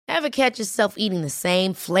Ever catch yourself eating the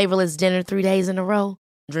same flavorless dinner 3 days in a row?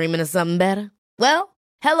 Dreaming of something better? Well,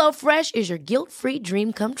 HelloFresh is your guilt-free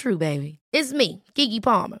dream come true, baby. It's me, Keke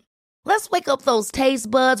Palmer. Let's wake up those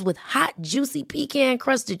taste buds with hot, juicy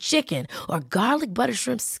pecan-crusted chicken or garlic butter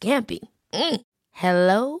shrimp scampi.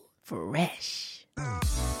 Hello Fresh.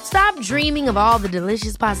 Stop dreaming of all the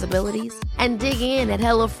delicious possibilities and dig in at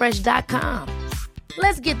HelloFresh.com.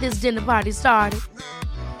 Let's get this dinner party started.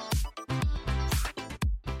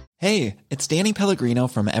 Hey, it's Danny Pellegrino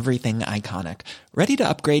from Everything Iconic. Ready to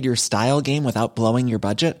upgrade your style game without blowing your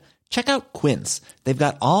budget? Check out Quince. They've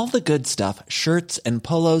got all the good stuff, shirts and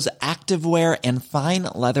polos, activewear, and fine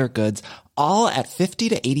leather goods, all at 50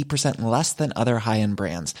 to 80% less than other high-end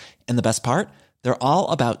brands. And the best part? They're all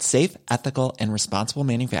about safe, ethical, and responsible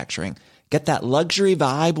manufacturing. Get that luxury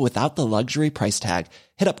vibe without the luxury price tag.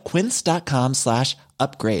 Hit up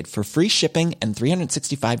quince.com/upgrade for free shipping and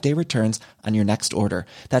 365-day returns on your next order.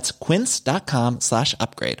 That's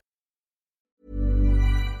quince.com/upgrade.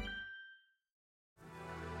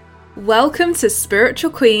 Welcome to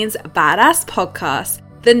Spiritual Queen's Badass Podcast,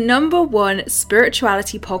 the #1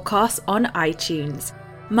 spirituality podcast on iTunes.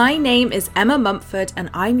 My name is Emma Mumford and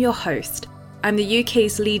I'm your host. I'm the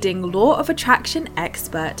UK's leading law of attraction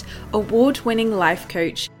expert, award-winning life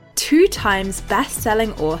coach, 2 times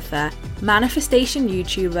best-selling author, manifestation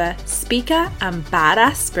YouTuber, speaker, and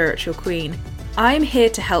badass spiritual queen. I'm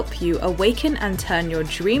here to help you awaken and turn your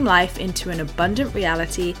dream life into an abundant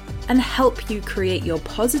reality and help you create your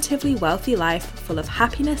positively wealthy life full of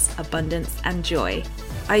happiness, abundance, and joy.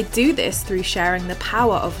 I do this through sharing the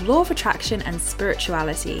power of law of attraction and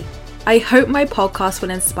spirituality. I hope my podcast will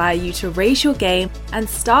inspire you to raise your game and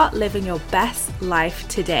start living your best life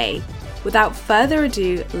today. Without further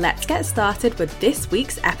ado, let's get started with this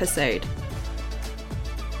week's episode.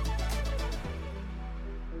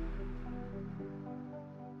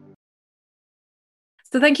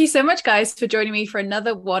 So thank you so much, guys, for joining me for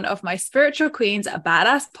another one of my Spiritual Queens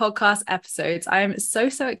Badass podcast episodes. I am so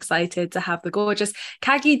excited to have the gorgeous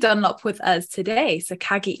Kagi Dunlop with us today. So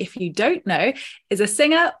Kagi, if you don't know, is a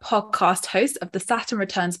singer, podcast host of the Saturn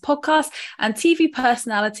Returns podcast and TV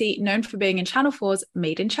personality known for being in Channel 4's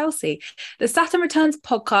Made in Chelsea. The Saturn Returns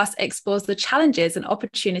podcast explores the challenges and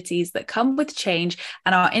opportunities that come with change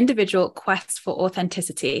and our individual quest for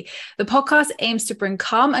authenticity. The podcast aims to bring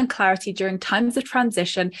calm and clarity during times of transition,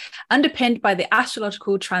 underpinned by the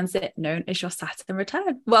astrological transit known as your Saturn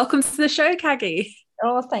return. Welcome to the show, Kagi.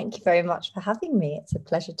 Oh, thank you very much for having me. It's a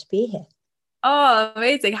pleasure to be here. Oh,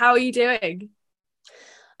 amazing. How are you doing?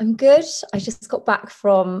 I'm good. I just got back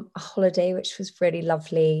from a holiday, which was really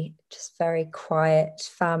lovely, just very quiet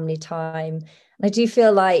family time. And I do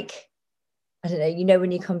feel like, I don't know,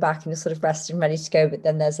 when you come back and you're sort of rested and ready to go, but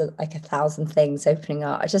then there's like 1,000 things opening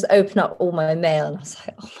up. I just opened up all my mail and I was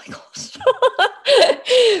like, oh my gosh.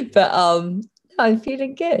 But I'm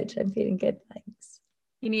feeling good. Thanks.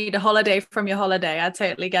 You need a holiday from your holiday. I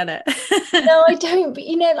totally get it. No, I don't. But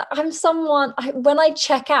I'm someone, when I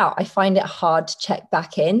check out, I find it hard to check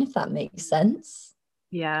back in, if that makes sense.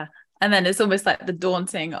 Yeah. And then it's almost like the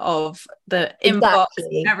daunting of the inbox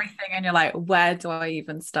and everything. And you're like, where do I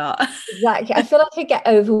even start? Exactly. I feel like I get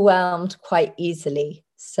overwhelmed quite easily.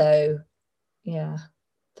 So yeah,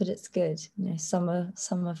 but it's good. Summer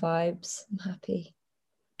vibes. I'm happy.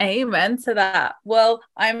 Amen to that. Well,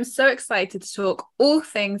 I'm so excited to talk all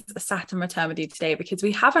things Saturn return with you today because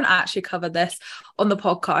we haven't actually covered this on the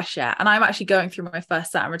podcast yet. And I'm actually going through my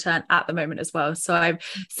first Saturn return at the moment as well. So I'm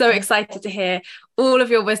so excited to hear all of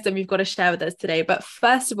your wisdom you've got to share with us today. But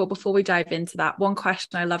first of all, before we dive into that, one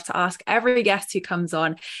question I love to ask every guest who comes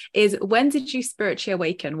on is, when did you spiritually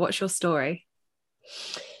awaken? What's your story?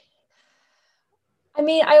 I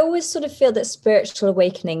mean, I always sort of feel that spiritual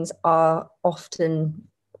awakenings are often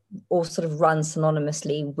or sort of run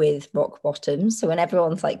synonymously with rock bottom. So when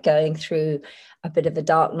everyone's like going through a bit of a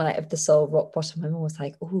dark night of the soul, rock bottom, I'm always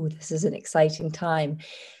like, oh, this is an exciting time.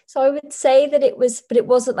 So I would say that it was, but it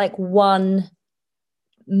wasn't like one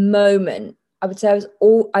moment. I would say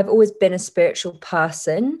I've always been a spiritual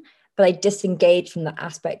person, but I disengaged from that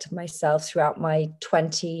aspect of myself throughout my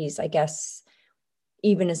 20s, I guess,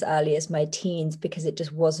 even as early as my teens, because it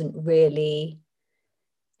just wasn't really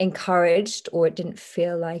encouraged, or it didn't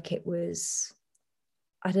feel like it was,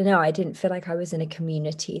 I don't know, I didn't feel like I was in a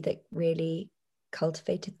community that really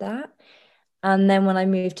cultivated that. And then when I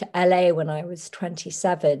moved to LA when I was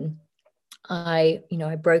 27, I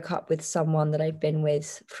broke up with someone that I'd been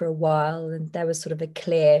with for a while, and there was sort of a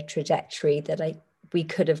clear trajectory that we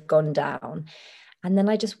could have gone down. And then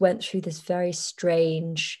I just went through this very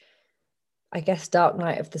strange, I guess, dark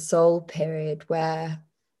night of the soul period where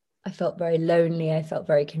I felt very lonely. I felt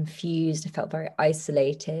very confused. I felt very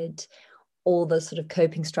isolated. All the sort of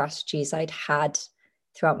coping strategies I'd had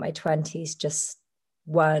throughout my 20s just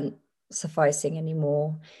weren't sufficing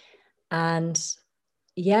anymore. And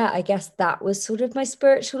yeah, I guess that was sort of my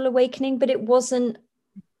spiritual awakening, but it wasn't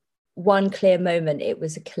one clear moment. It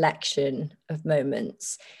was a collection of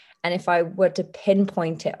moments. And if I were to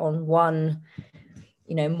pinpoint it on one,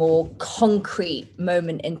 more concrete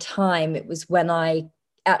moment in time, it was when I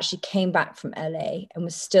actually came back from LA and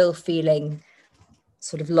was still feeling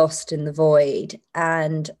sort of lost in the void.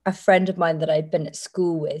 And a friend of mine that I'd been at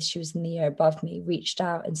school with, she was in the year above me, reached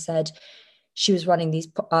out and said she was running these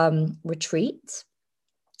retreats.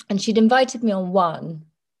 And she'd invited me on one,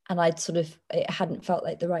 and it hadn't felt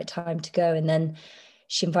like the right time to go. And then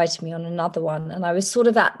she invited me on another one, and I was sort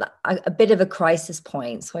of at a bit of a crisis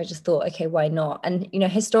point. So I just thought, okay, why not? And,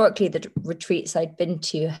 historically, the retreats I'd been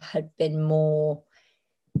to had been more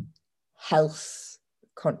health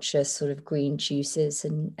conscious, sort of green juices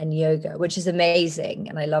and yoga, which is amazing.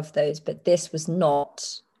 And I love those. But this was not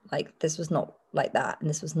like that. And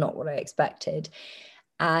this was not what I expected.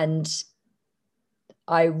 And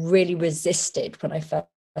I really resisted when I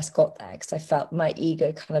first got there, because I felt my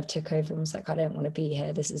ego kind of took over and was like, I don't want to be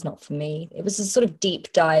here. This is not for me. It was a sort of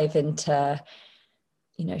deep dive into,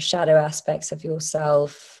 shadow aspects of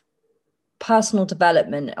yourself, personal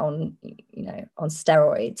development on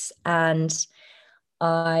steroids. And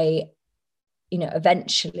I,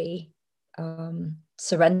 eventually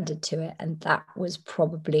surrendered to it. And that was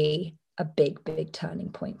probably a big, big turning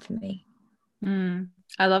point for me.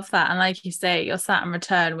 I love that. And like you say, your Saturn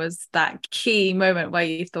return was that key moment where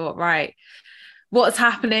you thought, right, what's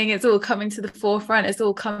happening? It's all coming to the forefront. It's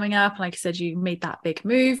all coming up. And like you said, you made that big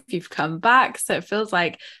move. You've come back. So it feels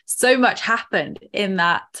like so much happened in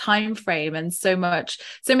that time frame, and so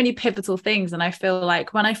many pivotal things. And I feel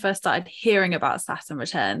like when I first started hearing about Saturn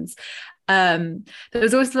returns, there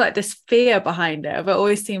was always like this fear behind it. It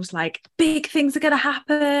always seems like big things are going to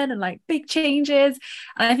happen and like big changes.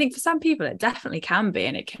 And I think for some people it definitely can be,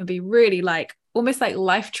 and it can be really like almost like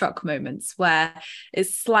life truck moments where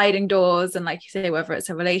it's sliding doors. And like you say, whether it's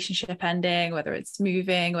a relationship ending, whether it's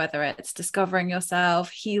moving, whether it's discovering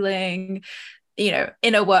yourself, healing,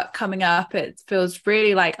 inner work coming up, it feels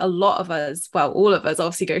really like a lot of us, well, all of us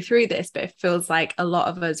obviously go through this, but it feels like a lot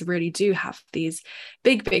of us really do have these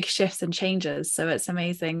big shifts and changes. So it's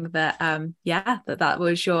amazing that that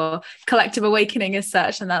was your collective awakening as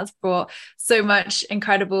such, and that's brought so much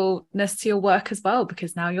incredibleness to your work as well,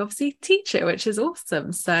 because now you obviously teach it, which is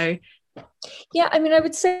awesome. So yeah, I mean, I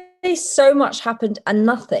would say so much happened and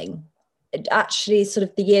nothing. It actually, sort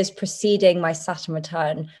of the years preceding my Saturn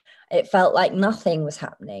return, it felt like nothing was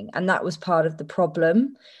happening. And that was part of the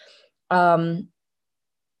problem. So,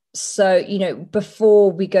 before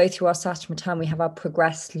we go through our Saturn return, we have our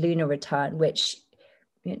progressed lunar return, which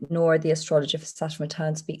Nora, the astrologer for Saturn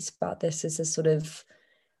return, speaks about this as a sort of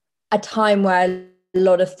a time where a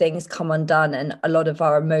lot of things come undone and a lot of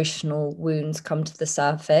our emotional wounds come to the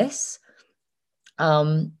surface.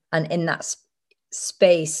 And in that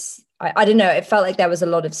space, I don't know, it felt like there was a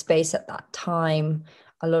lot of space at that time,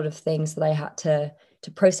 a lot of things that I had to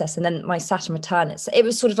process. And then my Saturn return, it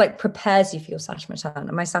was sort of like prepares you for your Saturn return.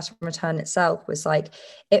 And my Saturn return itself was like,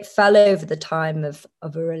 it fell over the time of a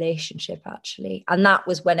relationship, actually. And that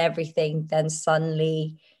was when everything then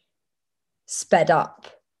suddenly sped up,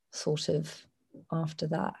 sort of after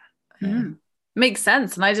that. Makes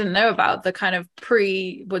sense. And I didn't know about the kind of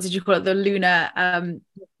what did you call it? The lunar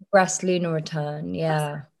progressed lunar return.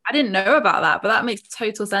 Yeah. I didn't know about that, but that makes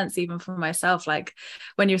total sense even for myself. Like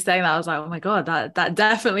when you were saying that, I was like, oh my God, that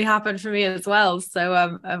definitely happened for me as well.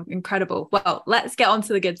 So incredible. Well, let's get on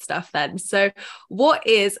to the good stuff then. So what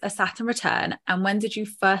is a Saturn return, and when did you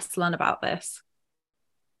first learn about this?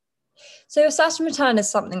 So a Saturn return is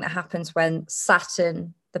something that happens when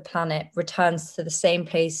Saturn, the planet, returns to the same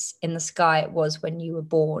place in the sky it was when you were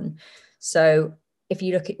born. So if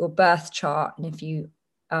you look at your birth chart, and if you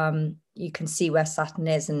can see where Saturn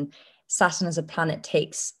is, and Saturn as a planet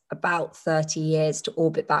takes about 30 years to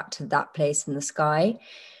orbit back to that place in the sky.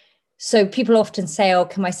 So people often say, oh,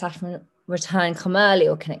 can my Saturn return come early,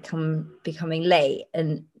 or can it be coming late?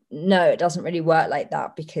 And no, it doesn't really work like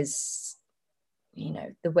that, because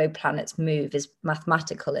the way planets move is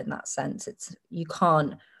mathematical in that sense. You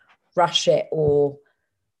can't rush it or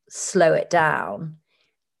slow it down.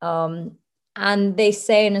 And they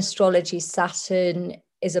say in astrology, Saturn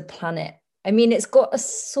is a planet. I mean, it's got a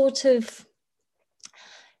sort of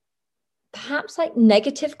perhaps like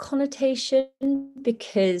negative connotation,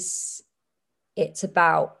 because it's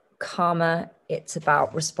about karma, it's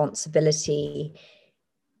about responsibility,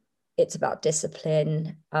 it's about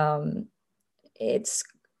discipline. It's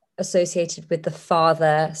associated with the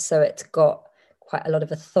father, so it's got quite a lot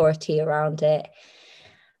of authority around it.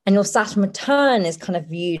 And your Saturn return is kind of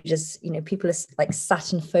viewed as, you know, people are like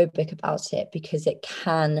Saturn phobic about it because it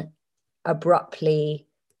can abruptly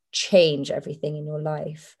change everything in your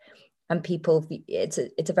life, and people, it's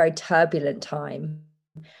a very turbulent time.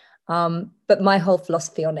 But my whole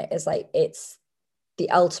philosophy on it is like, it's the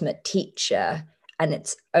ultimate teacher, and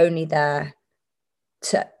it's only there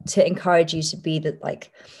to encourage you to be the,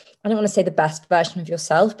 like, I don't want to say the best version of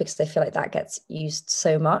yourself, because I feel like that gets used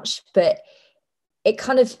so much, but it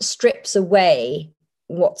kind of strips away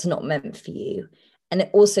what's not meant for you. And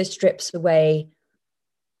it also strips away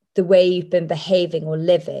the way you've been behaving or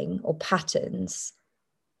living, or patterns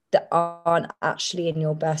that aren't actually in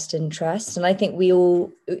your best interest. And I think we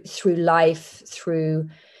all, through life, through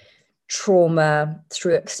trauma,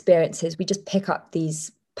 through experiences, we just pick up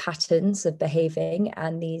these patterns of behaving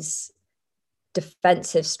and these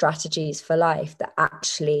defensive strategies for life that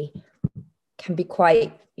actually can be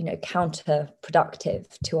quite, you know, counterproductive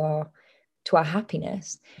to our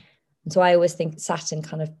happiness. And so I always think Saturn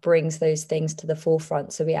kind of brings those things to the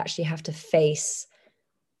forefront, so we actually have to face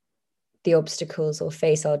the obstacles or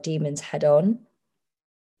face our demons head on.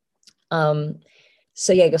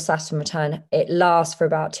 So yeah, your Saturn return, it lasts for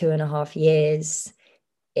about 2.5 years.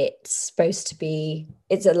 It's supposed to be,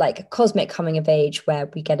 it's like a cosmic coming of age where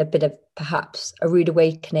we get a bit of perhaps a rude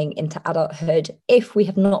awakening into adulthood if we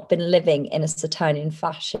have not been living in a Saturnian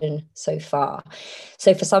fashion so far.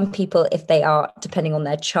 So for some people, if they are, depending on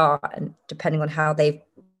their chart and depending on how they've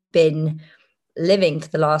been living for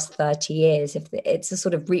the last 30 years, if it's a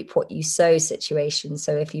sort of reap what you sow situation.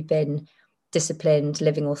 So if you've been disciplined,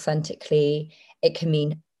 living authentically, it can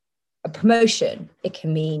mean a promotion, it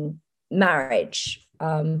can mean marriage,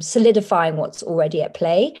 solidifying what's already at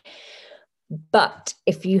play. But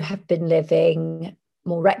if you have been living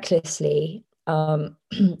more recklessly,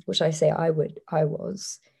 which I say I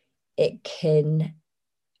was, it can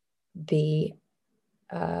be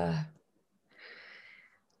a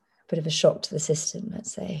bit of a shock to the system,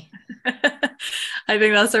 let's say. I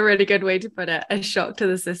think that's a really good way to put it, a shock to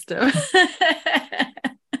the system.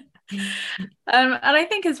 And I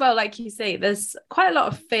think as well, like you say, there's quite a lot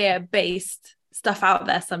of fear-based stuff out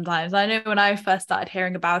there sometimes. I know when I first started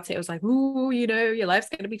hearing about it, it was like, ooh, you know, your life's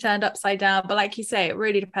going to be turned upside down. But like you say, it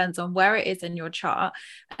really depends on where it is in your chart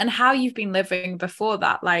and how you've been living before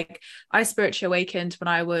that. Like, I spiritually awakened when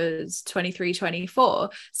I was 23, 24.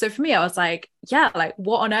 So for me, I was like, yeah, like,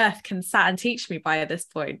 what on earth can Saturn teach me by this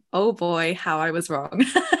point? Oh boy, how I was wrong.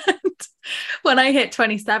 When I hit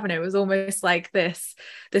 27, it was almost like this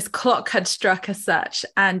clock had struck as such.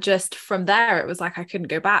 And just from there, it was like I couldn't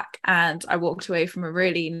go back. And I walked away from a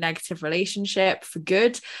really negative relationship for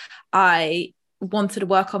good. I wanted to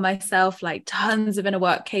work on myself, like tons of inner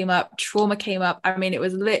work came up, trauma came up. I mean, it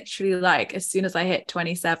was literally like as soon as I hit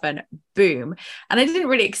 27, boom. And I didn't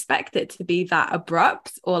really expect it to be that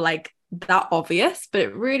abrupt or like that obvious, but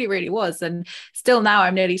it really, really was. And still now,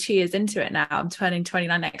 I'm nearly 2 years into it now. I'm turning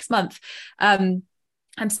 29 next month. I'm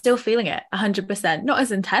still feeling it 100%, not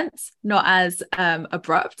as intense, not as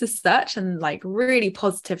abrupt as such. And like really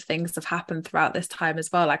positive things have happened throughout this time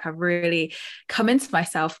as well. Like I've really come into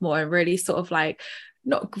myself more and really sort of like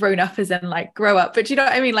not grown up as in like grow up, but you know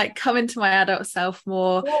what I mean? Like come into my adult self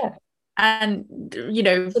more. Yeah. And, you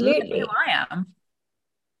know, absolutely, who I am.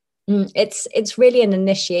 It's really an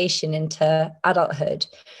initiation into adulthood,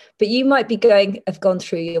 but you might be have gone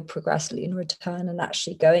through your progressive lunar return and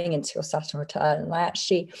actually going into your Saturn return. And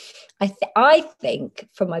I think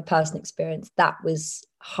from my personal experience that was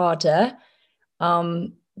harder,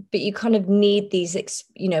 but you kind of need these,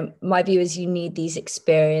 you know, my view is you need these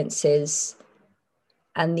experiences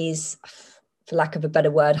and these, for lack of a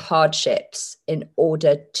better word, hardships in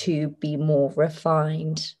order to be more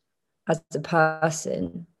refined as a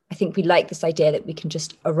person. I think we like this idea that we can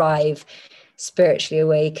just arrive spiritually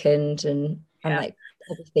awakened and like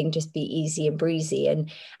everything just be easy and breezy.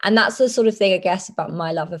 And that's the sort of thing, I guess, about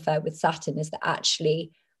my love affair with Saturn, is that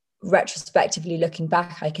actually retrospectively looking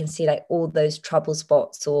back, I can see like all those trouble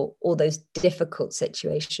spots or all those difficult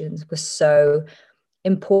situations were so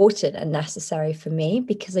important and necessary for me,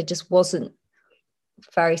 because I just wasn't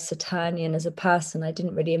very Saturnian as a person. I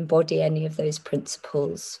didn't really embody any of those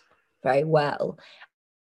principles very well.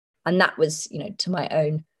 And that was, you know, to my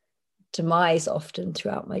own demise often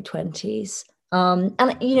throughout my 20s.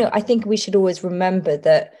 And, you know, I think we should always remember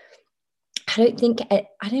that I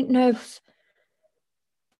don't know if,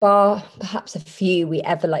 bar perhaps a few, we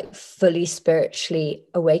ever like fully spiritually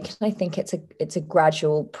awaken. I think it's a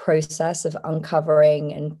gradual process of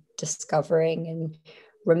uncovering and discovering and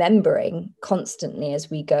remembering constantly as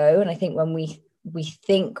we go. And I think when we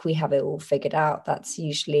think we have it all figured out, that's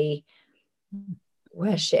usually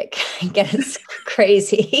where shit gets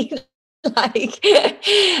crazy. Like,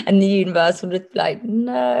 and the universe will just be like,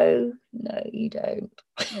 no, you don't.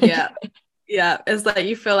 Yeah, it's like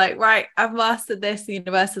you feel like, right, I've mastered this. The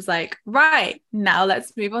universe is like, right, now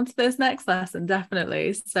let's move on to this next lesson.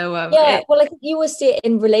 Definitely. So well, I think you will see it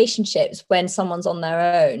in relationships when someone's on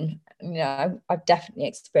their own. You know, I've definitely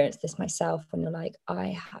experienced this myself, when you're like, I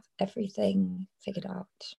have everything figured out,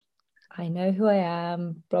 I know who I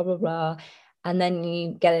am, blah blah blah, and then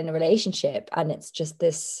you get in a relationship and it's just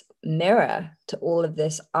this mirror to all of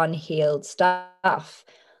this unhealed stuff.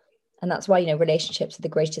 And that's why, you know, relationships are the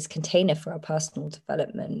greatest container for our personal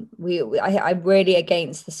development. I'm really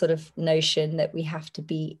against the sort of notion that we have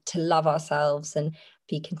to love ourselves and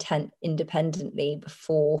be content independently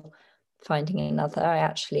before finding another.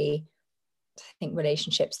 I think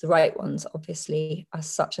relationships, the right ones, obviously, are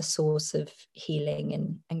such a source of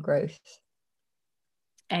healing and growth.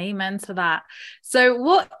 Amen to that. So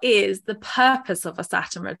what is the purpose of a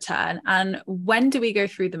Saturn return, and when do we go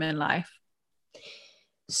through them in life?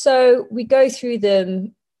 So we go through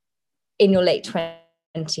them in your late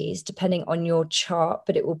 20s, depending on your chart,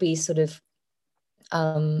 but it will be sort of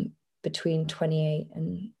between 28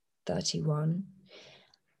 and 31.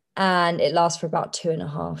 And it lasts for about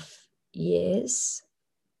 2.5 years.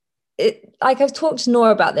 Like, I've talked to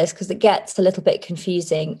Nora about this because it gets a little bit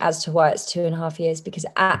confusing as to why it's 2.5 years, because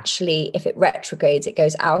actually, if it retrogrades, it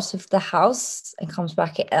goes out of the house and comes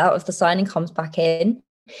back out of the sign and comes back in.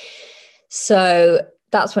 So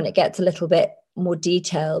that's when it gets a little bit more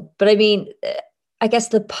detailed. But I mean, I guess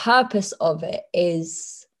the purpose of it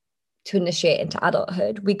is to initiate into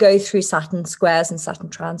adulthood. We go through Saturn squares and Saturn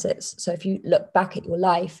transits. So if you look back at your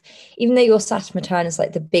life, even though your Saturn return is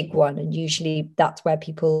like the big one, and usually that's where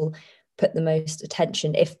people put the most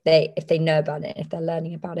attention if they know about it, if they're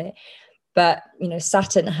learning about it. But, you know,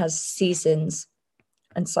 Saturn has seasons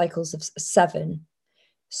and cycles of 7.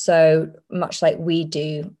 So much like we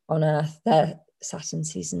do on Earth, their Saturn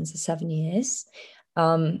seasons are 7 years.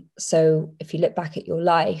 So if you look back at your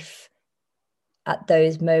life, at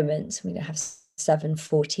those moments, we have 7,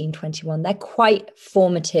 14, 21, they're quite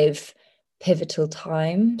formative, pivotal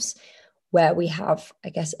times where we have, I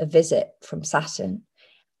guess, a visit from Saturn,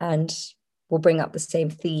 and we'll bring up the same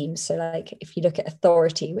themes. So like, if you look at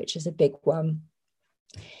authority, which is a big one,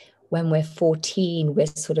 when we're 14, we're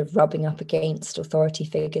sort of rubbing up against authority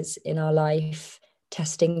figures in our life,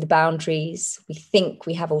 testing the boundaries. We think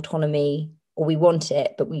we have autonomy, or we want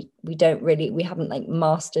it, but we don't really, we haven't like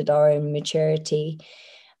mastered our own maturity.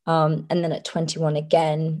 And then at 21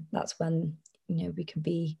 again, that's when, you know, we can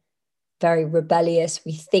be very rebellious.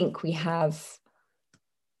 We think we're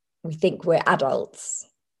adults,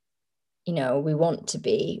 you know, we want to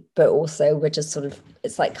be, but also we're just sort of,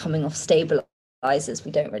 it's like coming off stabilizers.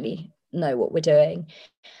 We don't really know what we're doing.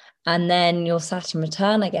 And then your Saturn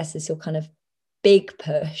return, I guess, is your kind of big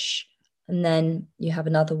push. And then you have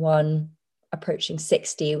another one approaching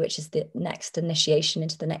 60, which is the next initiation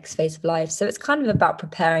into the next phase of life. So it's kind of about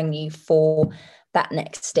preparing you for that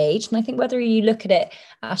next stage. And I think whether you look at it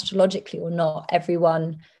astrologically or not,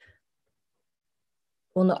 everyone,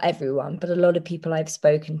 well, not everyone, but a lot of people I've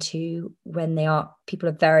spoken to, people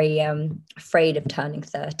are very afraid of turning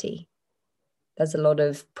 30. There's a lot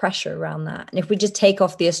of pressure around that. And if we just take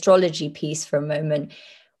off the astrology piece for a moment,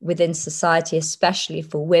 within society, especially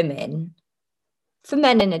for women, for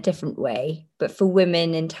men in a different way, but for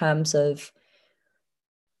women in terms of,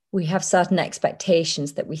 we have certain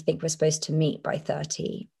expectations that we think we're supposed to meet by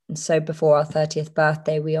 30. And so before our 30th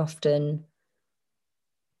birthday, we often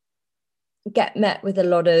get met with a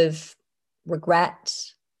lot of regret,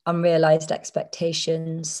 unrealized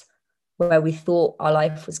expectations, where we thought our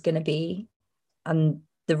life was going to be, and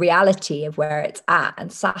the reality of where it's at.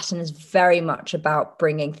 And Saturn is very much about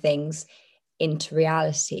bringing things into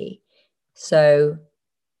reality. So,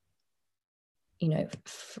 you know,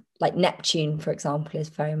 like Neptune, for example, is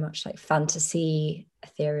very much like fantasy,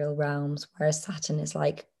 ethereal realms, whereas Saturn is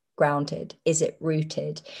like grounded. Is it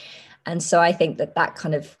rooted? And so I think that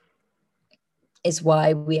kind of is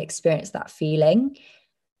why we experience that feeling.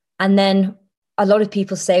 And then a lot of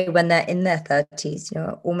people say when they're in their 30s, you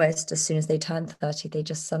know, almost as soon as they turn 30, they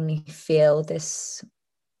just suddenly feel this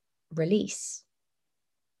release.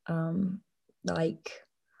 Like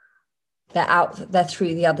they're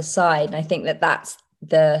through the other side. And I think that's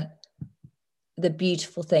the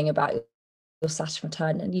beautiful thing about your Saturn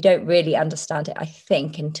return. And you don't really understand it, I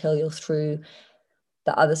think, until you're through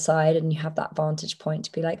the other side and you have that vantage point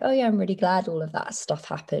to be like, oh yeah, I'm really glad all of that stuff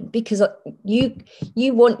happened, because you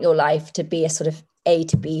want your life to be a sort of A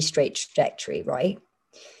to B straight trajectory, right?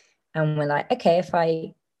 And we're like, okay, if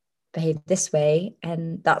I behave this way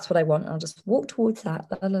and that's what I want, I'll just walk towards that,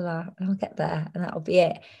 and I'll get there and that'll be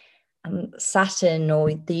it. And Saturn,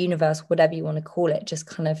 or the universe, whatever you want to call it, just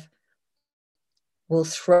kind of will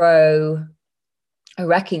throw a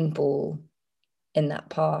wrecking ball in that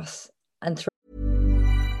path and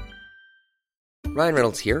Ryan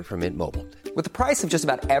Reynolds here from Mint Mobile. With the price of just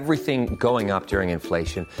about everything going up during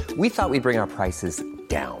inflation, we thought we'd bring our prices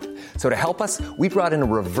down. So to help us, we brought in a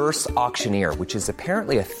reverse auctioneer, which is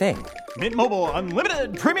apparently a thing. Mint Mobile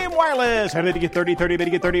Unlimited Premium Wireless. How to get 30, 30, bit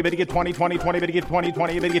to get 30, bit to get 20, 20, 20, bit to get 20,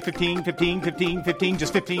 20, bit to get 15, 15, 15, 15,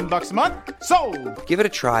 just $15 a month? Sold! Give it a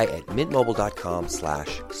try at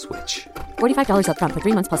mintmobile.com/switch. $45 up front for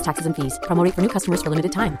 3 months plus taxes and fees. Promo rate for new customers for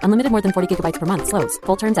limited time. Unlimited more than 40 gigabytes per month. Slows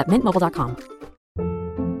full terms at mintmobile.com.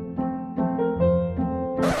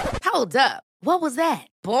 Hold up. What was that?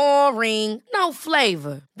 Boring. No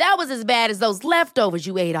flavor. That was as bad as those leftovers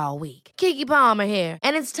you ate all week. Keke Palmer here,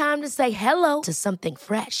 and it's time to say hello to something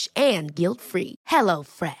fresh and guilt-free. Hello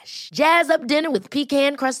Fresh. Jazz up dinner with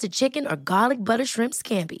pecan-crusted chicken or garlic butter shrimp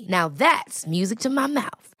scampi. Now that's music to my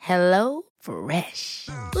mouth. Hello Fresh.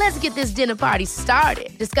 Let's get this dinner party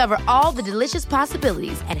started. Discover all the delicious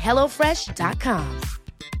possibilities at hellofresh.com.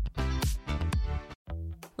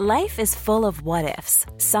 Life is full of what-ifs.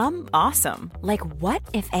 Some awesome, like what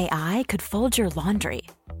if AI could fold your laundry?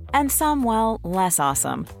 And some, well, less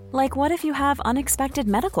awesome, like what if you have unexpected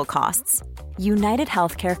medical costs? United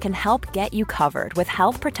Healthcare can help get you covered with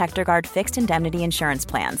Health Protector Guard fixed indemnity insurance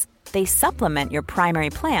plans. They supplement your primary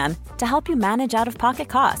plan to help you manage out-of-pocket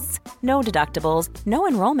costs. No deductibles, no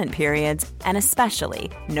enrollment periods, and especially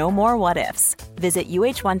no more what-ifs. Visit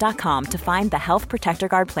uh1.com to find the Health Protector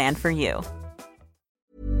Guard plan for you.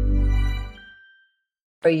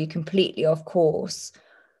 You completely off course.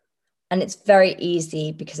 And it's very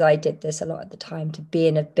easy, because I did this a lot at the time, to be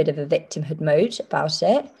in a bit of a victimhood mode about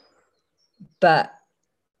it. But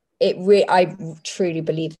I truly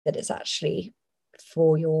believe that it's actually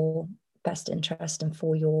for your best interest and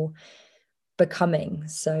for your becoming.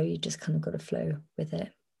 So you just kind of got to flow with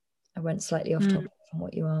it. I went slightly off topic from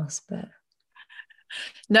what you asked, but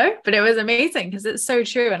no, but it was amazing because it's so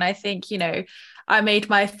true. And I think, I made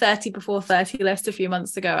my 30 before 30 list a few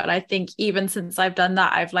months ago. And I think even since I've done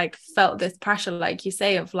that, I've felt this pressure, like you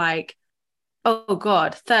say, of oh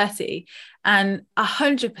God, 30. And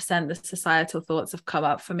 100% the societal thoughts have come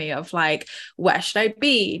up for me of where should I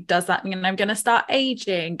be? Does that mean I'm going to start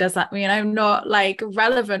aging? Does that mean I'm not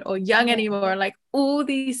relevant or young anymore? All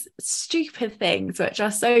these stupid things, which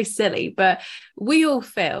are so silly, but we all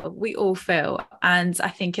feel. And I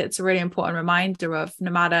think it's a really important reminder of,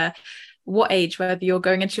 no matter what age, whether you're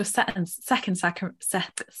going into your second Saturn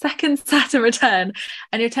return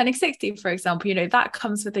and you're turning 60, for example, that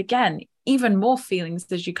comes with, again, even more feelings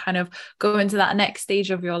as you kind of go into that next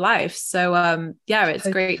stage of your life. So it's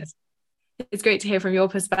great. It's great to hear from your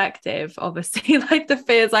perspective. Obviously, the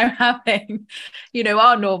fears I'm having,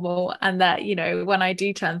 are normal. And that, when I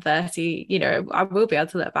do turn 30, I will be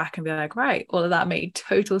able to look back and be like, right, all of that made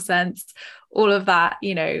total sense. All of that,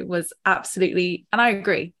 was absolutely, and I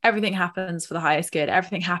agree, everything happens for the highest good.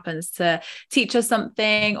 Everything happens to teach us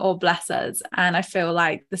something or bless us. And I feel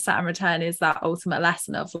like the Saturn return is that ultimate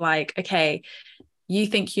lesson of okay, you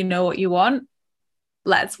think you know what you want?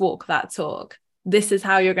 Let's walk that talk. This is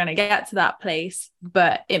how you're going to get to that place,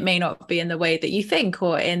 but it may not be in the way that you think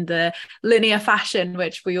or in the linear fashion,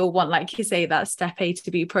 which we all want, like you say, that step A to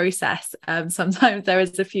B process. Sometimes there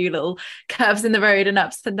is a few little curves in the road and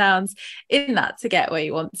ups and downs in that to get where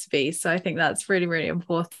you want to be. So I think that's really, really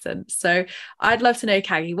important. So I'd love to know,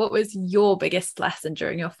 Kagi, what was your biggest lesson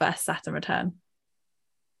during your first Saturn return?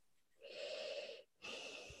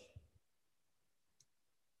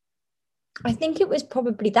 I think it was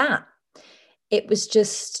probably that. It was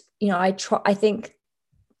just, I think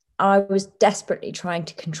I was desperately trying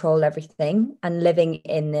to control everything and living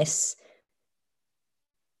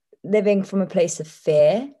from a place of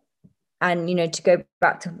fear. And, to go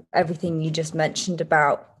back to everything you just mentioned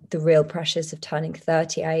about the real pressures of turning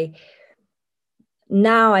 30,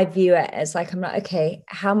 now I view it as I'm like, okay,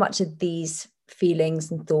 how much of these feelings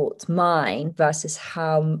and thoughts mine versus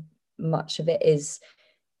how much of it is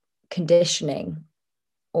conditioning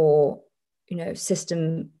or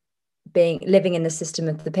living in the system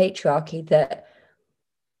of the patriarchy, that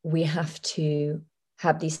we have to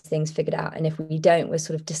have these things figured out. And if we don't, we're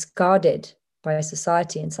sort of discarded by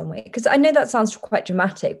society in some way. Because I know that sounds quite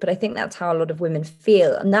dramatic, but I think that's how a lot of women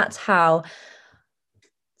feel. And that's how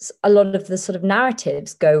a lot of the sort of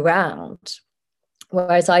narratives go round.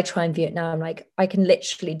 Whereas I try and view it now, I'm like, I can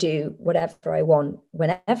literally do whatever I want,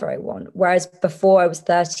 whenever I want. Whereas before I was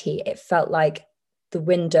 30, it felt like the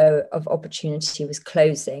window of opportunity was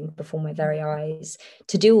closing before my very eyes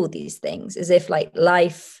to do all these things, as if like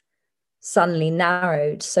life suddenly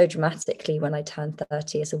narrowed so dramatically when I turned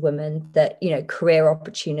 30 as a woman, that, you know, career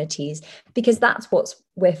opportunities, because that's what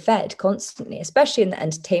we're fed constantly, especially in the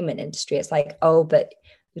entertainment industry. It's like, oh, but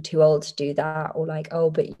you're too old to do that, or like, oh,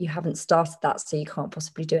 but you haven't started that, so you can't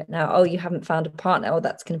possibly do it now. Oh, you haven't found a partner, oh,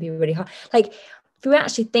 that's going to be really hard. Like, if we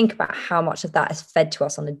actually think about how much of that is fed to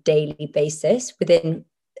us on a daily basis within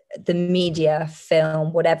the media,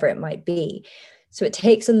 film, whatever it might be. So it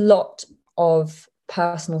takes a lot of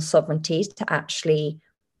personal sovereignty to actually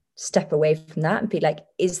step away from that and be like,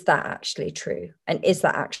 is that actually true? And is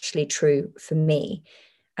that actually true for me?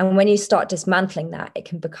 And when you start dismantling that, it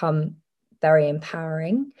can become very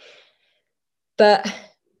empowering. But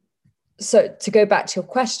so to go back to your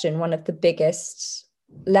question, one of the biggest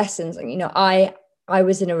lessons, you know, I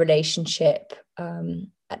was in a relationship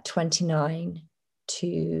at 29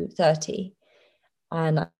 to 30,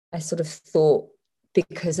 and I sort of thought,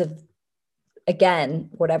 because of, again,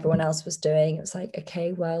 what everyone else was doing, it was like,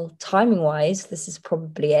 okay, well, timing wise, this is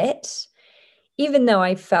probably it. Even though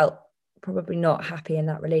I felt probably not happy in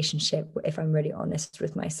that relationship, if I'm really honest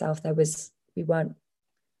with myself, we weren't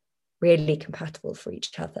really compatible for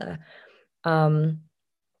each other. And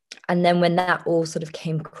then when that all sort of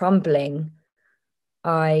came crumbling,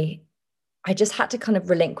 I just had to kind of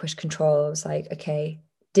relinquish control. I was like, okay,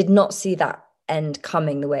 did not see that end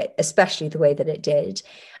coming especially the way that it did.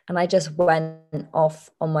 And I just went off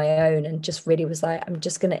on my own and just really was like, I'm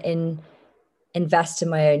just going to invest in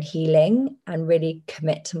my own healing and really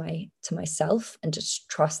commit to myself, and just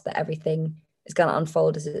trust that everything is going to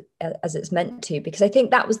unfold as it's meant to. Because I think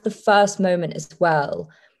that was the first moment as well.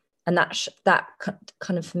 And that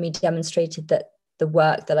kind of for me demonstrated that the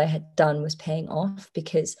work that I had done was paying off,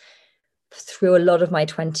 because through a lot of my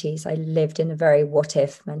 20s, I lived in a very what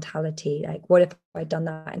if mentality. Like, what if I'd done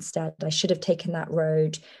that instead? I should have taken that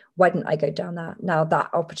road. Why didn't I go down that? Now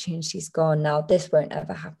that opportunity's gone. Now this won't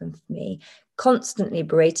ever happen for me. Constantly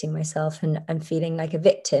berating myself and feeling like a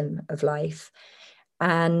victim of life.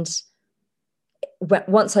 And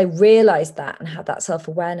once I realized that and had that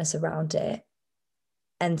self-awareness around it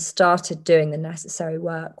and started doing the necessary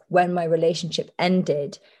work, when my relationship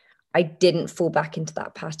ended, I didn't fall back into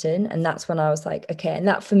that pattern. And that's when I was like, okay. And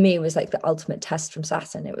that for me was like the ultimate test from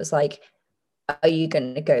Saturn. It was like, are you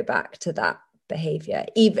going to go back to that behavior?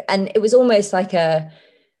 And it was almost like a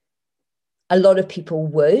lot of people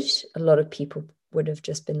would have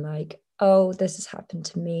just been like, oh, this has happened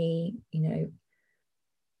to me, you know,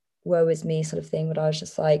 woe is me sort of thing. But I was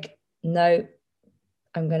just like, no,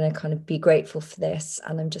 I'm going to kind of be grateful for this,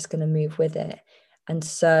 and I'm just going to move with it. And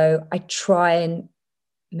so I try and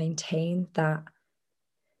maintain that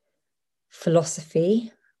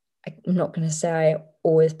philosophy. I'm not going to say I'm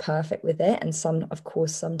always perfect with it, and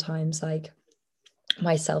sometimes like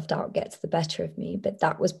my self-doubt gets the better of me, but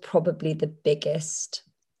that was probably the biggest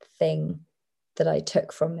thing that I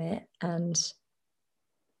took from it. And,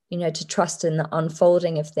 you know, to trust in the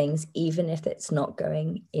unfolding of things, even if it's not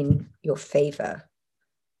going in your favor,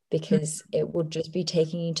 because it will just be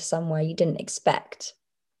taking you to somewhere you didn't expect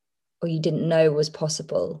or you didn't know was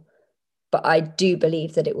possible. But I do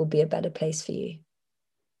believe that it will be a better place for you.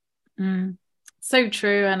 So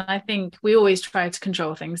true. And I think we always try to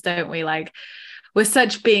control things, don't we? Like, we're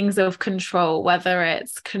such beings of control, whether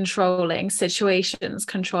it's controlling situations,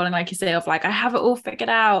 controlling, like you say, of like, I have it all figured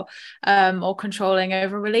out, or controlling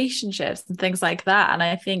over relationships and things like that. And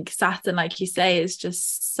I think Saturn, like you say, is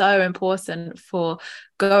just so important for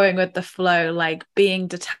going with the flow, like being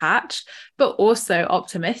detached, but also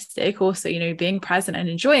optimistic, also, you know, being present and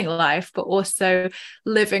enjoying life, but also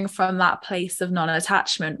living from that place of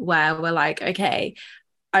non-attachment where we're like, okay,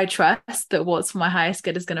 I trust that what's for my highest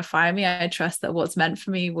good is going to find me. I trust that what's meant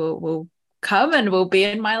for me will come and will be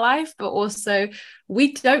in my life. But also,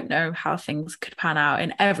 we don't know how things could pan out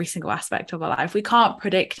in every single aspect of our life. We can't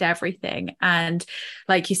predict everything. And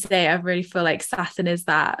like you say, I really feel like Saturn is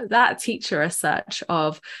that teacher as such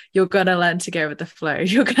of, you're going to learn to go with the flow.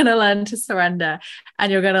 You're going to learn to surrender,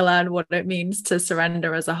 and you're going to learn what it means to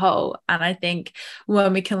surrender as a whole. And I think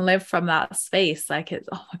when we can live from that space, like, it's,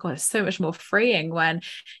 oh my God, it's so much more freeing when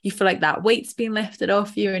you feel like that weight's been lifted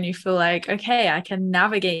off you and you feel like, okay, I can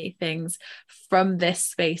navigate things from this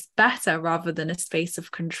space better, rather than a space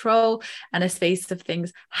of control and a space of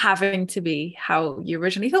things having to be how you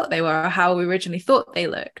originally thought they were or how we originally thought they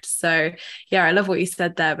looked. So yeah, I love what you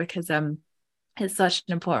said there, because It's such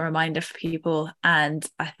an important reminder for people. And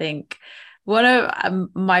I think one of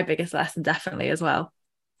my biggest lesson definitely as well.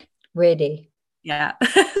 Really? Yeah.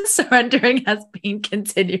 Surrendering has been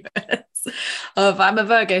continuous. I'm a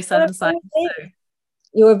Virgo sun sign. So.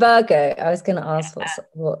 You're a Virgo. I was going to ask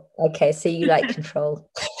what. Okay, so you like control.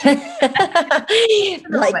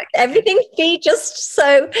 Like everything be just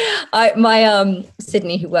so. My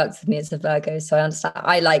Sydney, who works with me, is a Virgo, so I understand.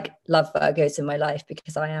 I love Virgos in my life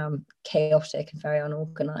because I am chaotic and very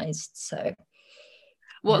unorganized. So,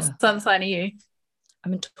 what sun sign are you?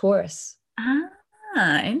 I'm a Taurus.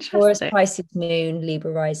 Interesting. Taurus, Pisces moon,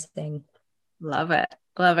 Libra rising. Love it.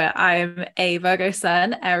 Love it. I'm a Virgo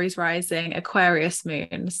sun, Aries rising, Aquarius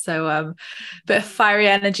moon. So bit of fiery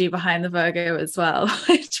energy behind the Virgo as well,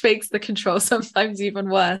 which makes the control sometimes even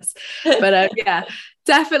worse. But yeah,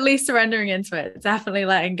 definitely surrendering into it, definitely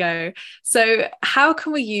letting go. So how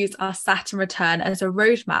can we use our Saturn return as a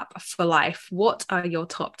roadmap for life? What are your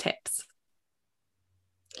top tips?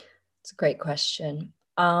 It's a great question.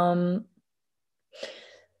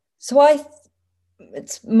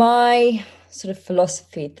 It's my sort of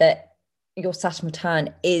philosophy that your Saturn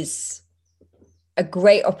return is a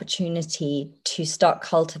great opportunity to start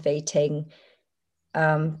cultivating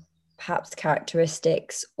perhaps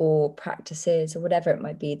characteristics or practices or whatever it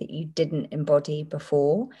might be that you didn't embody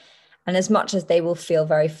before. And as much as they will feel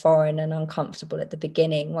very foreign and uncomfortable at the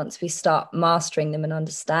beginning, once we start mastering them and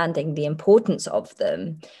understanding the importance of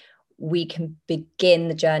them, we can begin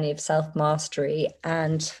the journey of self-mastery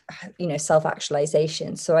and,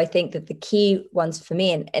 self-actualization. So I think that the key ones for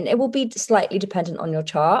me, and it will be slightly dependent on your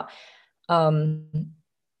chart. So,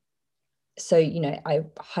 I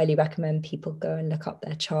highly recommend people go and look up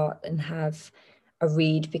their chart and have a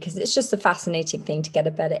read, because it's just a fascinating thing to get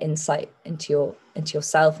a better insight into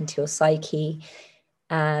yourself, into your psyche.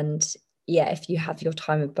 And yeah, if you have your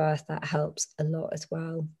time of birth, that helps a lot as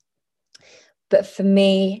well. But for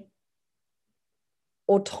me,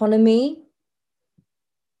 autonomy,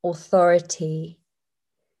 authority,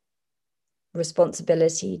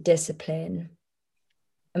 responsibility, discipline,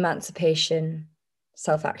 emancipation,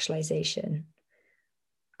 self-actualization.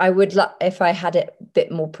 I would if I had it a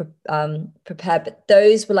bit more prepared, but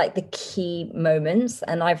those were like the key moments.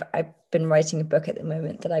 And I've been writing a book at the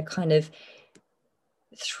moment that I kind of,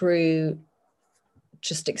 through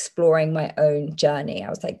just exploring my own journey, I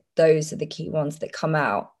was like, those are the key ones that come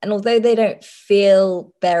out. And although they don't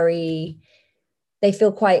feel they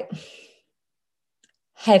feel quite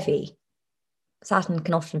heavy. Saturn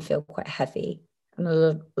can often feel quite heavy, and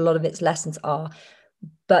a lot of its lessons are.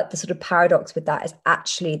 But the sort of paradox with that is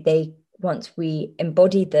actually once we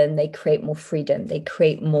embody them, they create more freedom, they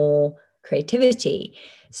create more creativity.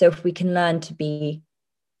 So if we can learn to be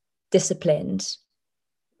disciplined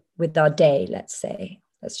with our day, let's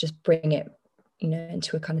just bring it,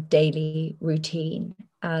 into a kind of daily routine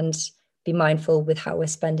and be mindful with how we're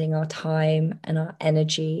spending our time and our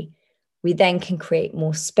energy, we then can create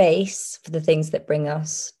more space for the things that bring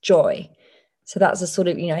us joy. So that's a sort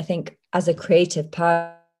of, I think as a creative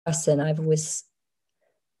person, I've always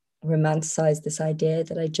romanticized this idea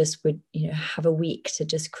that I just would, have a week to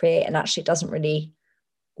just create. And actually it doesn't really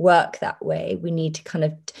work that way. We need to kind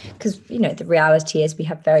of, because, the reality is we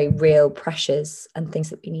have very real pressures and things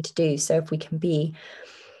that we need to do. So if we can be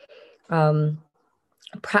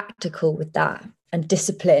practical with that and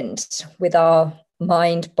disciplined with our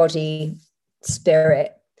mind, body,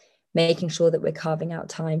 spirit, making sure that we're carving out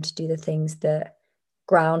time to do the things that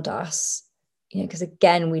ground us, because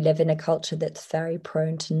again, we live in a culture that's very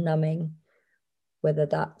prone to numbing, whether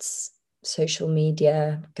that's social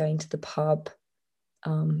media, going to the pub,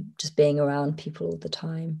 just being around people all the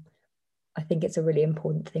time. I think it's a really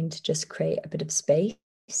important thing to just create a bit of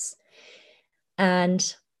space.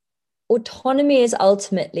 And autonomy is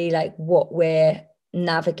ultimately like what we're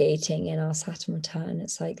navigating in our Saturn return.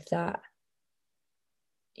 It's like that,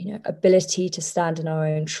 ability to stand in our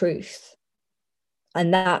own truth.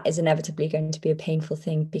 And that is inevitably going to be a painful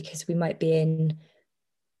thing, because we might be in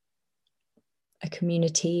a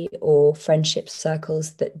community or friendship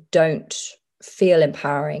circles that don't feel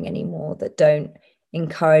empowering anymore, that don't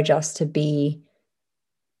encourage us to be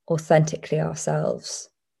authentically ourselves.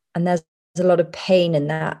 And there's a lot of pain in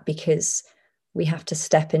that, because we have to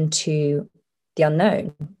step into the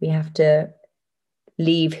unknown. We have to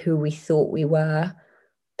leave who we thought we were,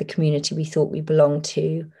 the community we thought we belonged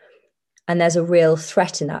to. And there's a real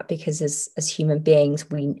threat in that, because as human beings,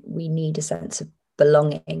 we need a sense of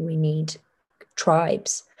belonging. We need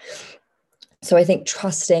tribes. So I think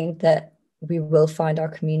trusting that we will find our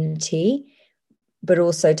community, but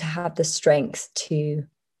also to have the strength to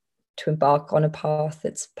to embark on a path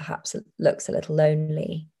that's perhaps looks a little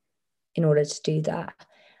lonely in order to do that.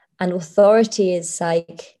 And authority is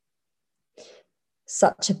like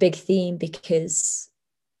such a big theme because,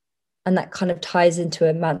 and that kind of ties into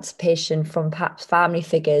emancipation from perhaps family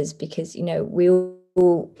figures, because, you know, we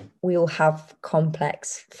all have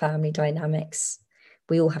complex family dynamics.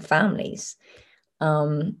 We all have families.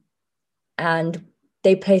 And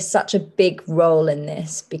they play such a big role in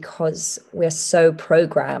this because we're so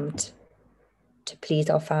programmed to please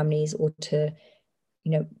our families, or to,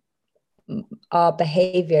 you know, our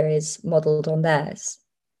behavior is modeled on theirs,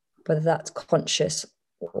 whether that's conscious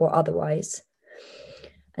or otherwise.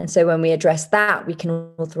 And so when we address that, we can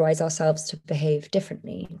authorize ourselves to behave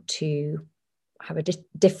differently, to have a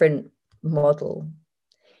different model.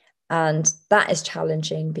 And that is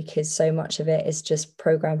challenging because so much of it is just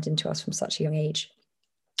programmed into us from such a young age.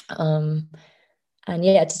 And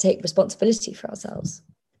yeah, to take responsibility for ourselves.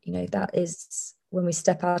 You know, that is when we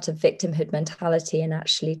step out of victimhood mentality and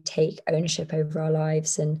actually take ownership over our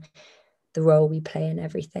lives and the role we play in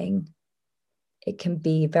everything. It can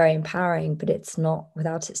be very empowering, but it's not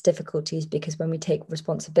without its difficulties, because when we take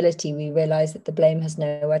responsibility, we realize that the blame has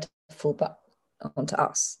nowhere to fall but onto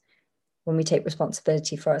us. When we take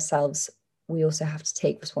responsibility for ourselves, we also have to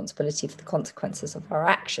take responsibility for the consequences of our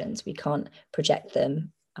actions. We can't project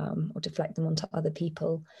them or deflect them onto other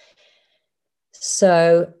people.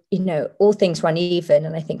 So, you know, all things run even.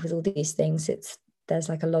 And I think with all these things, there's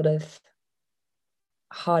like a lot of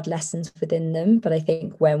hard lessons within them. But I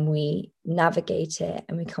think when we navigate it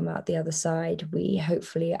and we come out the other side, we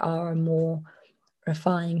hopefully are a more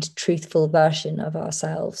refined, truthful version of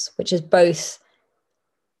ourselves, which is both,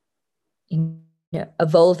 you know,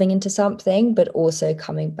 evolving into something, but also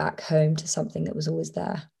coming back home to something that was always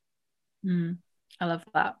there. I love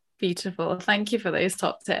that. Beautiful. Thank you for those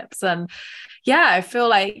top tips. And yeah, I feel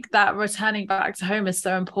like that returning back to home is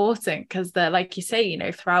so important, because like you say, you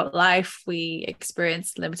know, throughout life, we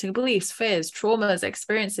experience limiting beliefs, fears, traumas,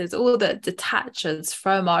 experiences, all that detach us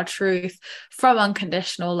from our truth, from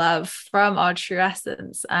unconditional love, from our true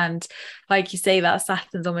essence. And like you say, that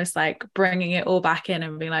Saturn's almost like bringing it all back in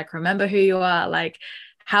and being like, remember who you are. Like,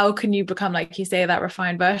 how can you become, like you say, that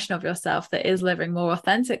refined version of yourself that is living more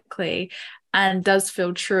authentically and does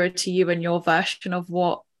feel truer to you and your version of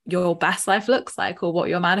what your best life looks like, or what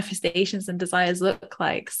your manifestations and desires look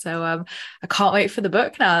like. So I can't wait for the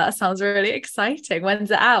book now. That sounds really exciting.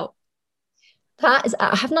 When's it out? I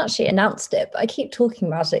haven't actually announced it, but I keep talking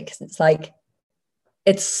about it because it's like,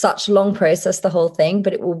 it's such a long process, the whole thing,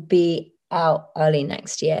 but it will be out early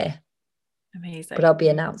next year. Amazing. But I'll be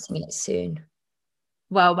announcing it soon.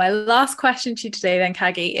 Well, my last question to you today then,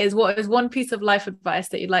 Kagi, is what is one piece of life advice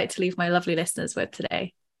that you'd like to leave my lovely listeners with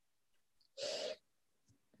today?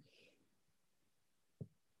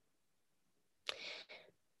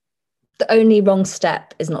 The only wrong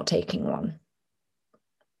step is not taking one.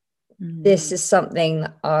 This is something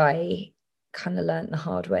that I kind of learned the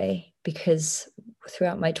hard way, because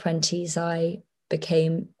throughout my 20s, I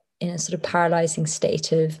became in a sort of paralyzing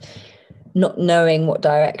state of not knowing what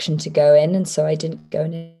direction to go in. And so I didn't go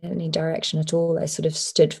in any direction at all. I sort of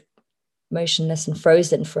stood motionless and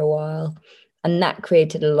frozen for a while. And that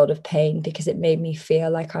created a lot of pain because it made me feel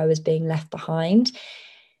like I was being left behind.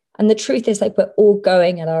 And the truth is, like, we're all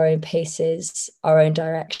going at our own paces, our own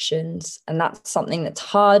directions. And that's something that's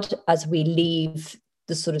hard as we leave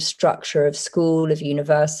the sort of structure of school, of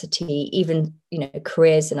university, even, you know,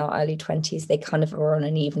 careers in our early 20s, they kind of are on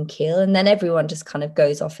an even keel. And then everyone just kind of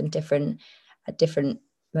goes off in different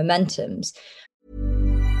momentums.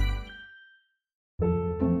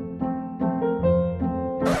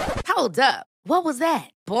 Hold up. What was that?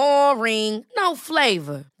 Boring. No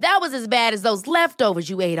flavor. That was as bad as those leftovers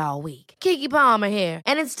you ate all week. Keke Palmer here.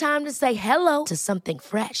 And it's time to say hello to something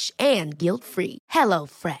fresh and guilt-free. Hello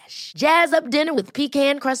Fresh. Jazz up dinner with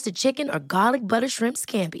pecan-crusted chicken or garlic butter shrimp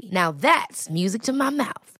scampi. Now that's music to my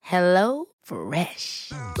mouth. Hello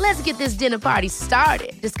Fresh. Let's get this dinner party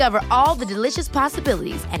started. Discover all the delicious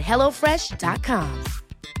possibilities at HelloFresh.com.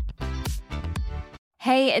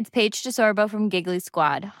 Hey, it's Paige DeSorbo from Giggly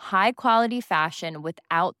Squad. High quality fashion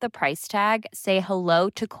without the price tag. Say hello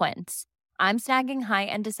to Quince. I'm snagging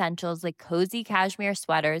high-end essentials like cozy cashmere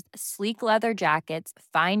sweaters, sleek leather jackets,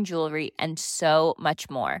 fine jewelry, and so much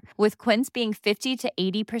more. With Quince being 50 to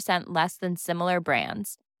 80% less than similar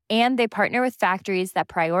brands. And they partner with factories that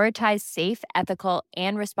prioritize safe, ethical,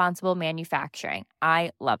 and responsible manufacturing.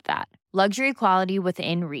 I love that. Luxury quality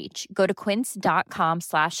within reach. Go to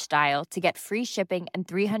quince.com/style to get free shipping and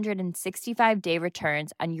 365-day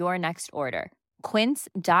returns on your next order.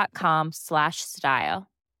 Quince.com/style.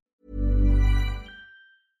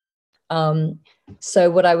 So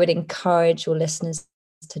what I would encourage your listeners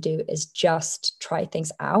to do is just try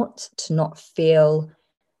things out, to not feel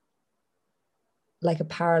like a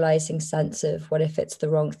paralyzing sense of what if it's the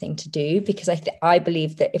wrong thing to do, because I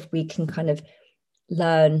believe that if we can kind of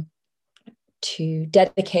learn to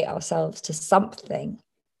dedicate ourselves to something,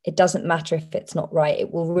 it doesn't matter if it's not right.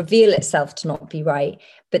 It will reveal itself to not be right,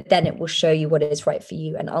 but then it will show you what is right for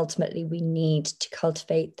you. And ultimately we need to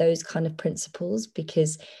cultivate those kind of principles,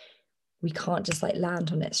 because we can't just like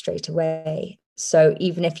land on it straight away. So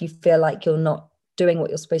even if you feel like you're not doing what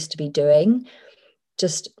you're supposed to be doing,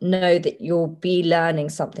 just know that you'll be learning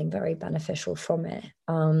something very beneficial from it.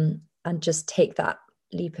 And just take that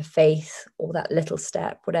leap of faith, or that little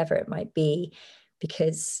step, whatever it might be,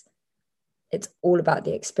 because it's all about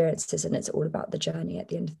the experiences and it's all about the journey at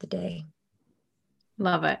the end of the day.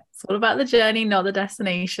 Love it. It's all about the journey, not the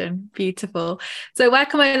destination. Beautiful. So where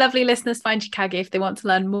can my lovely listeners find you, Kagi, if they want to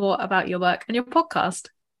learn more about your work and your podcast?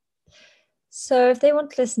 So if they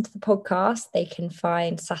want to listen to the podcast, they can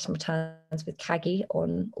find Saturn Returns with Kagi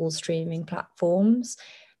on all streaming platforms.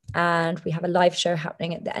 And we have a live show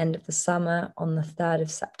happening at the end of the summer on the 3rd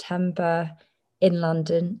of September in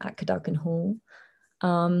London at Cadogan Hall.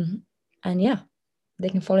 And yeah, they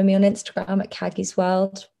can follow me on Instagram at Kagi's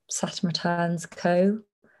World, Saturn Returns Co.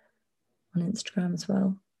 on Instagram as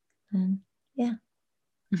well. And yeah,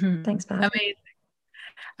 thanks for having me.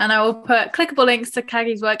 And I will put clickable links to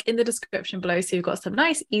Kagi's work in the description below, so you've got some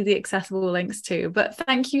nice, easy, accessible links too. But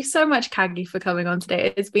thank you so much, Kagi, for coming on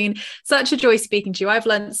today. It's been such a joy speaking to you. I've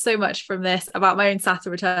learned so much from this about my own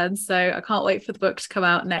Saturn Returns, so I can't wait for the book to come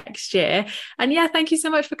out next year. And yeah, thank you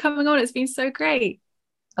so much for coming on. It's been so great.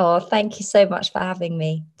 Oh, thank you so much for having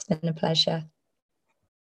me. It's been a pleasure.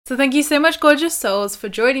 So thank you so much, gorgeous souls, for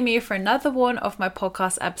joining me for another one of my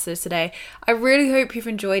podcast episodes today. I really hope you've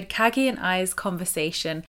enjoyed Kagi and I's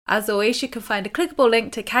conversation. As always, you can find a clickable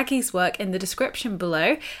link to Kagi's work in the description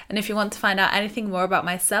below. And if you want to find out anything more about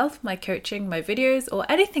myself, my coaching, my videos, or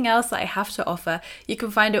anything else that I have to offer, you can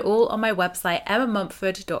find it all on my website,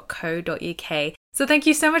 emmamumford.co.uk. So thank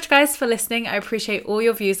you so much, guys, for listening. I appreciate all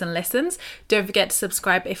your views and listens. Don't forget to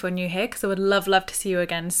subscribe if you're new here, because I would love to see you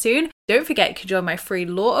again soon. Don't forget you can join my free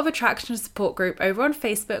Law of Attraction support group over on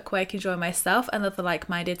Facebook, where you can join myself and other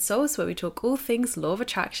like-minded souls, where we talk all things Law of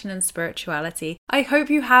Attraction and spirituality. I hope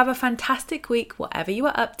you have a fantastic week, whatever you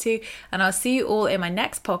are up to, and I'll see you all in my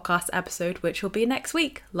next podcast episode, which will be next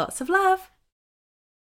week. Lots of love.